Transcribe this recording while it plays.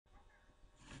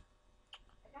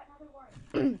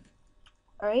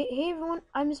Alright, hey everyone,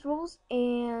 I'm Miss Rolls,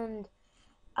 and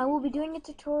I will be doing a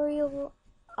tutorial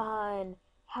on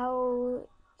how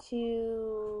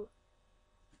to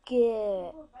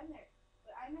get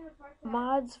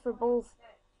mods for both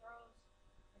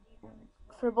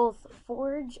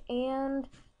Forge and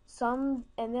some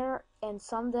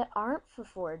that aren't for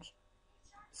Forge.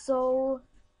 So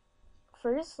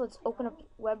first, let's open up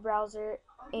web browser,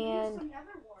 and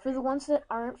for the ones that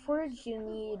aren't Forge, you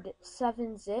need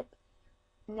 7-zip.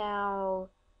 Now,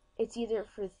 it's either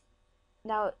for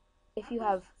now if you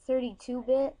have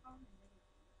 32-bit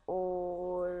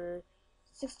or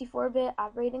 64-bit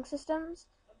operating systems,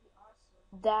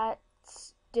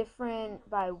 that's different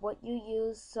by what you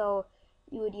use. So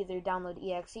you would either download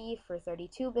exe for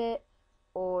 32-bit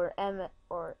or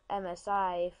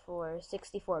MSI for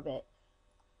 64-bit.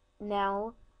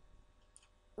 Now,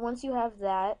 once you have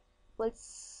that,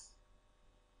 let's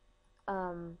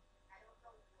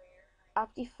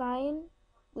optifine.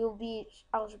 I'll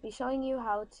be showing you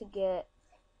how to get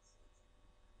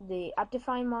the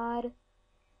optifine mod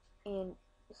and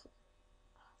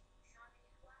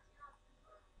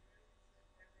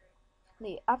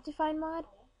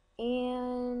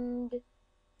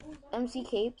MC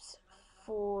capes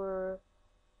for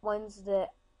ones that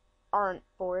aren't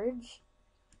Forge,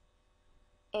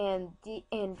 and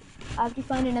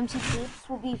optifine and MC capes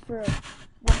will be for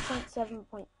 1.7.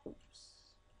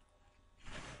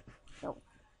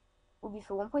 Will be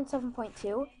for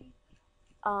 1.7.2.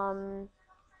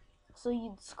 So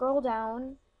you'd scroll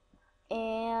down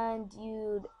and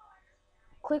you'd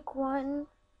click one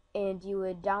and you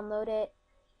would download it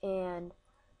and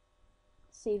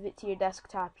save it to your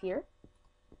desktop here.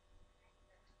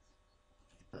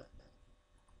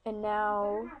 And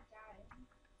now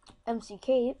MC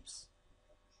Capes,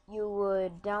 you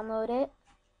would download it.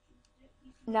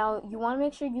 Now you want to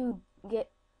make sure you get,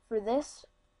 for this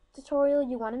tutorial,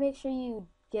 you want to make sure you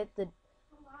get the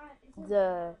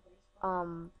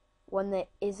one that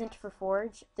isn't for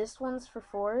Forge. This one's for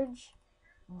Forge,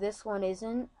 this one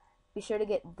isn't. Be sure to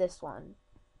get this one.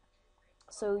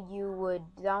 So you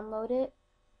would download it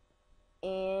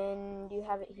and you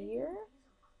have it here.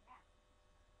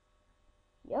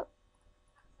 Yep.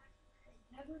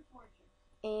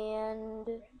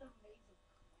 And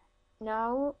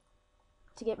now,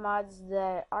 to get mods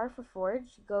that are for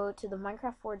Forge, go to the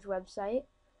Minecraft Forge website,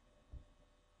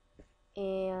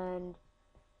 and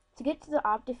to get to the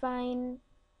optifine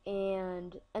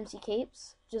and MC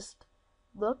Capes, just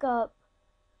look up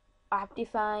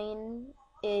optifine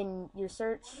in your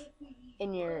search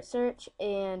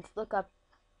and look up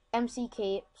MC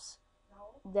Capes.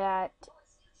 That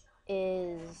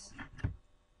is,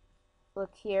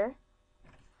 look here,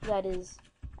 that is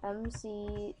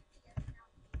MC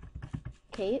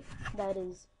Cape, that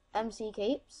is MC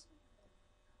Capes.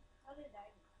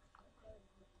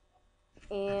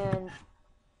 And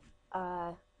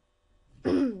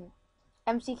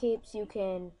MC Capes, you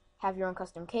can have your own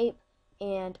custom cape,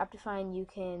 and optifine, you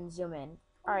can zoom in.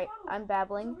 Alright, I'm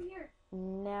babbling.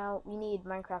 Now we need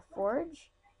Minecraft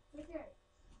Forge.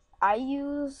 I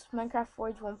use Minecraft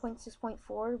Forge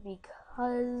 1.6.4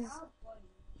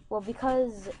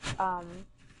 because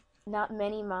not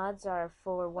many mods are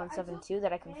for 1.7.2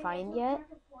 that I can find yet.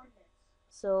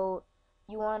 So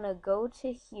you want to go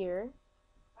to here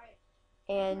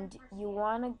and you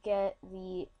want to get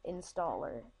the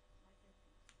installer,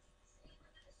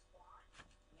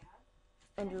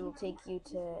 and it will take you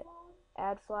to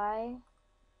AdFly.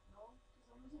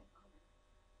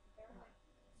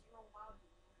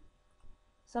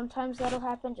 Sometimes that'll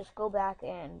happen. Just go back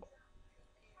and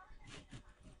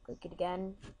click it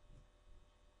again.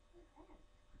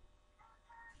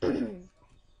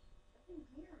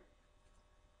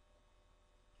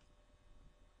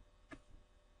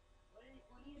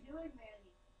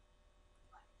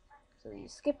 So you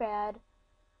skip ad.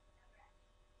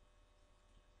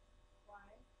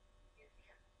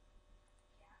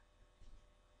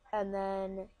 And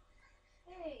then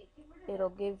it'll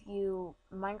give you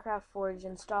Minecraft Forge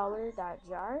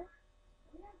installer.jar.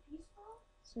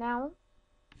 So now,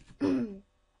 the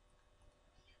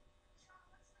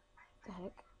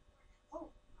heck? What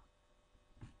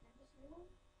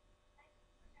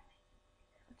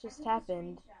just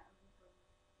happened?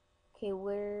 Okay,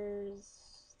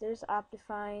 there's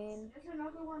optifine. There's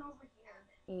another one over here.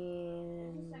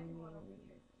 And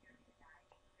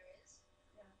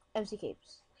MC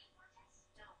Capes.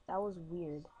 That was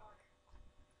weird.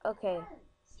 Okay. I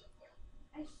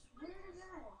swear to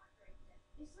God.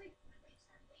 It's like...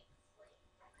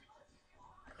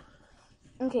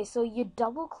 Okay, so you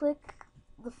double click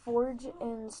the Forge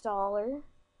installer,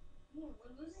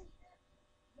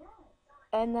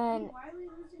 And then Why are we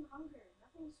losing hunger?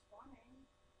 Nothing's spawning.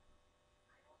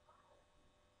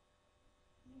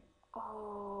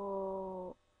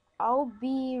 oh, I'll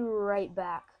be right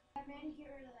back. Yeah, man,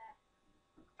 get rid of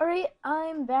that. Alright,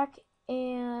 I'm back,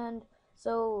 and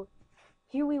so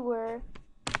here we were.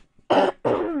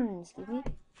 Excuse me.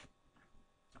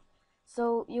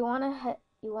 So you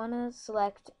wanna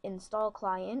select install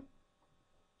client,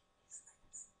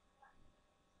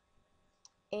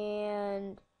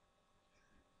 and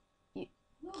you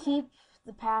keep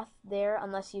the path there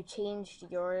unless you changed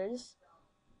yours,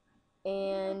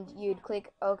 and you'd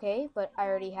click OK, but I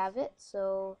already have it,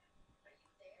 so,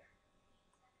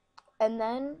 and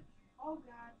then Oh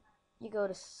god. you go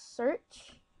to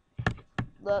search,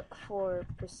 look for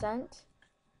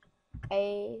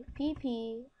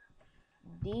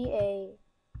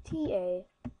 %APPDATA,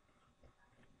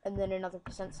 and then another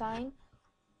 %sign.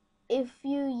 If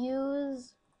you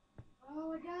use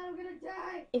Oh my god, I'm gonna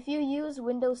die. If you use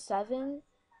Windows 7,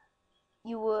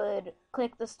 you would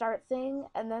click the start thing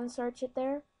and then search it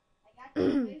there. I got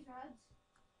two blaze rods.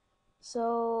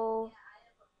 So,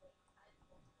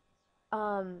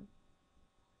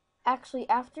 actually,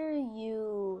 after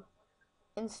you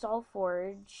install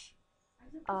Forge,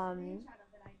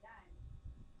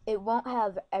 it won't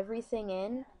have everything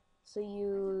in, so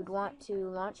you'd want to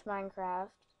launch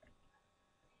Minecraft.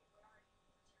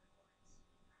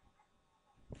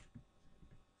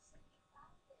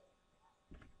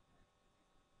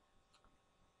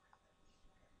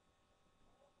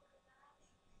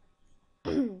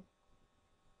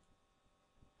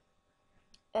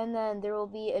 And then there will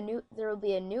be a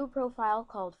new profile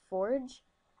called Forge.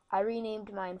 I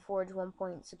renamed mine Forge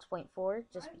 1.6.4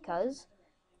 just because.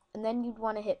 And then you'd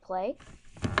want to hit play.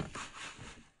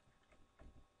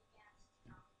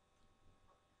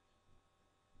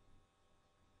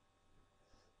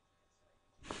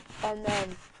 And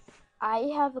then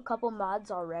I have a couple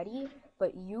mods already,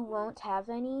 but you won't have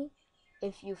any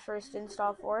if you first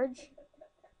install Forge.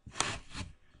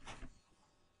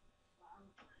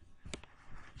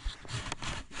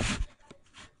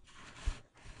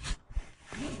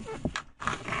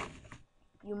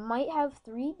 You might have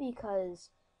 3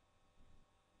 because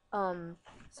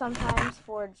sometimes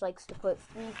Forge likes to put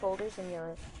 3 folders in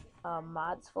your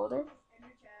mods folder,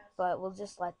 but we'll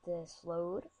just let this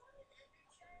load.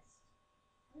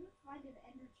 I didn't find an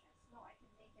ender chest. No, I can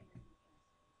make an ender chest.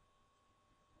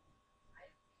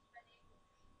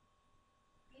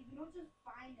 Babe, you don't just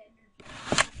find ender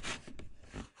chests.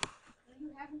 So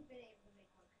you haven't been able to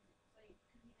make one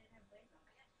because you didn't have blaze rods.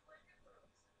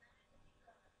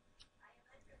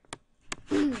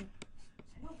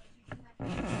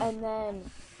 And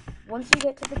then once you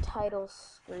get to the title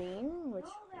screen, which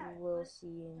we'll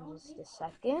see in just a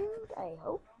second, I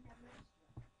hope.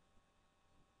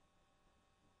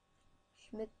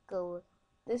 Schmickle.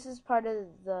 This is part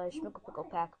of the Schmickle Pickle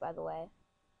pack, by the way.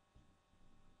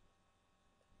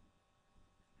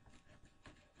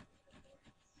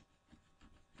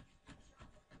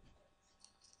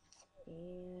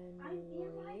 And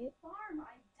wait.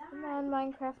 Come on,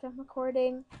 Minecraft, I'm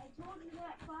recording. I told you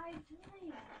that 5 times.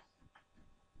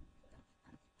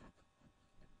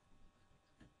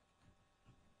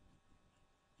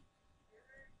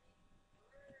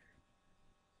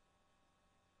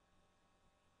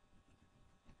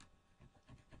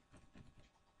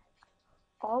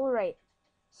 Alright,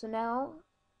 so now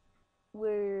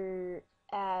we're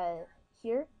at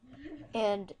here,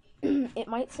 and it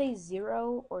might say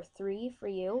 0 or 3 for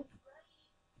you,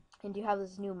 and you have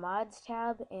this new mods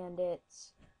tab, and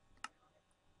it's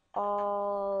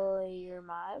all your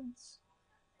mods.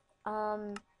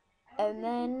 And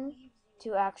then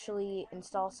to actually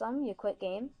install some, you quit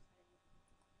game,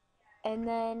 and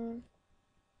then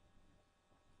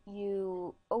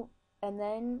and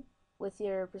then with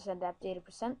your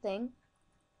 %appdata% thing,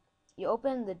 you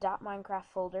open the .minecraft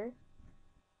folder,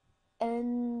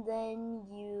 and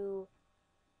then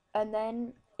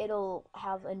it'll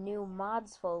have a new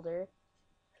mods folder,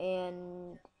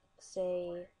 and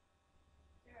say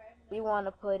we want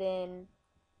to put in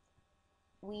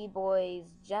Wee Boys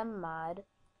Gem mod.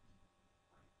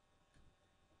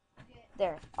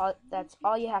 There, that's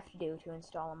all you have to do to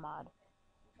install a mod.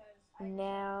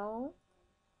 Now,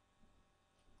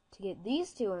 to get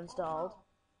these 2 installed,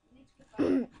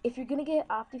 if you're going to get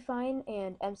Optifine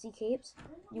and MC Capes,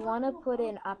 you want to put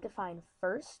in Optifine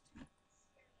first.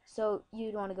 So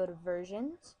you'd want to go to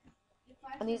versions,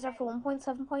 and these are for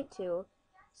 1.7.2.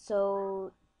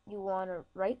 So you want to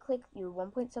right click your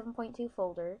 1.7.2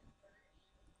 folder,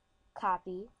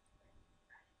 copy,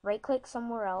 right click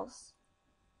somewhere else,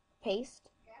 paste,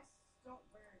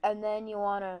 and then you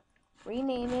want to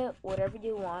rename it whatever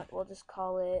you want. We'll just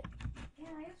call it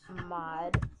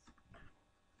mod.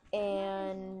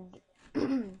 And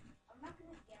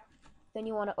then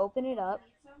you want to open it up,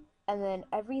 and then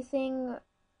everything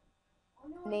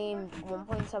named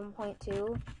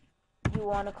 1.7.2 you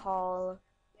want to call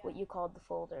what you called the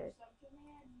folder.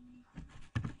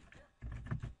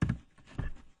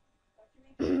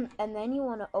 And then you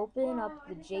want to open up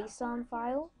the JSON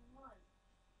file,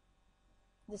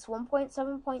 this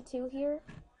 1.7.2 here.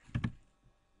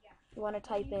 You want to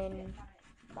type in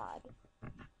mod,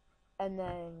 and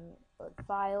then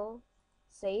file,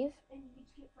 save,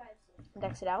 and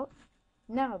exit out.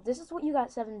 Now this is what you got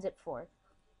 7-zip for.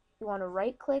 You want to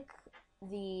right click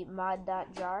the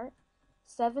mod.jar,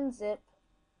 7-zip,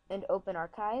 and open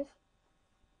archive.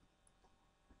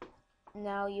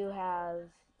 Now you have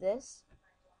this.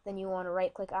 Then you want to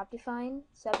right click optifine,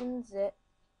 7-zip,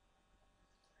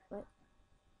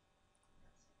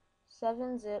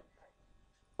 7-zip,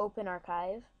 open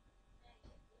archive.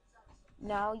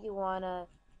 Now you want to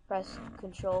press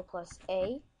Control plus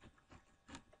A,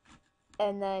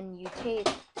 and then you take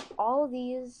all of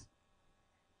these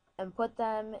and put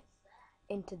them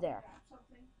into there.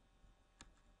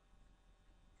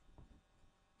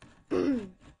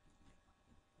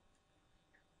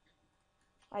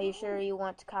 Are you sure you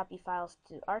want to copy files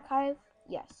to archive?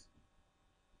 Yes.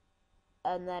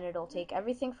 And then it'll take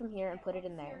everything from here and put it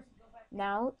in there.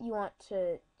 Now you want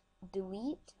to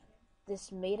delete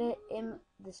this meta inf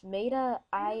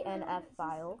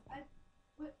file,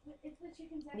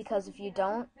 because if you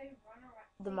don't,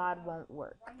 the mod won't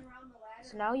work.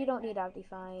 So now you don't need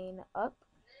optifine up.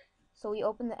 So we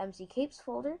open the MC Capes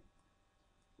folder.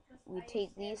 We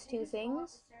take these two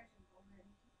things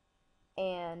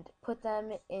and put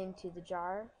them into the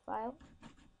jar file.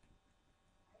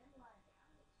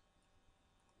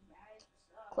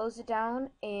 Close it down,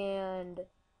 and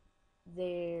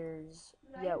there's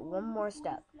yet one more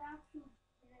step.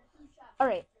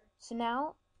 Alright, so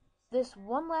now this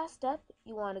one last step,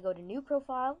 you want to go to new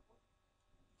profile,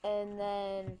 and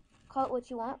then call it what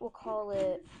you want. We'll call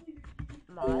it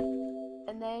mod.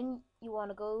 And then you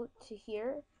want to go to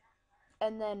here,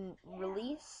 and then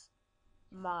release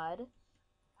mod,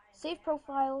 save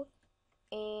profile,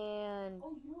 and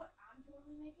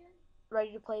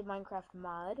ready to play Minecraft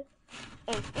mod.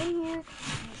 And in here,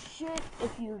 you should,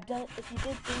 if you did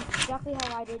things exactly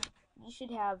how I did, you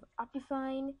should have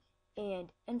optifine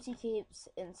and MC Capes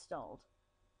installed.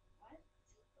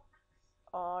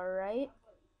 Alright,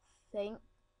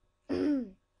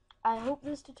 I hope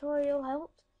this tutorial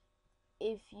helped.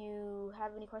 If you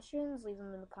have any questions, leave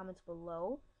them in the comments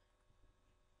below.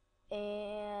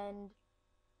 And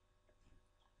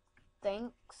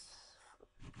thanks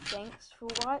for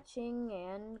watching,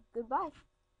 and goodbye.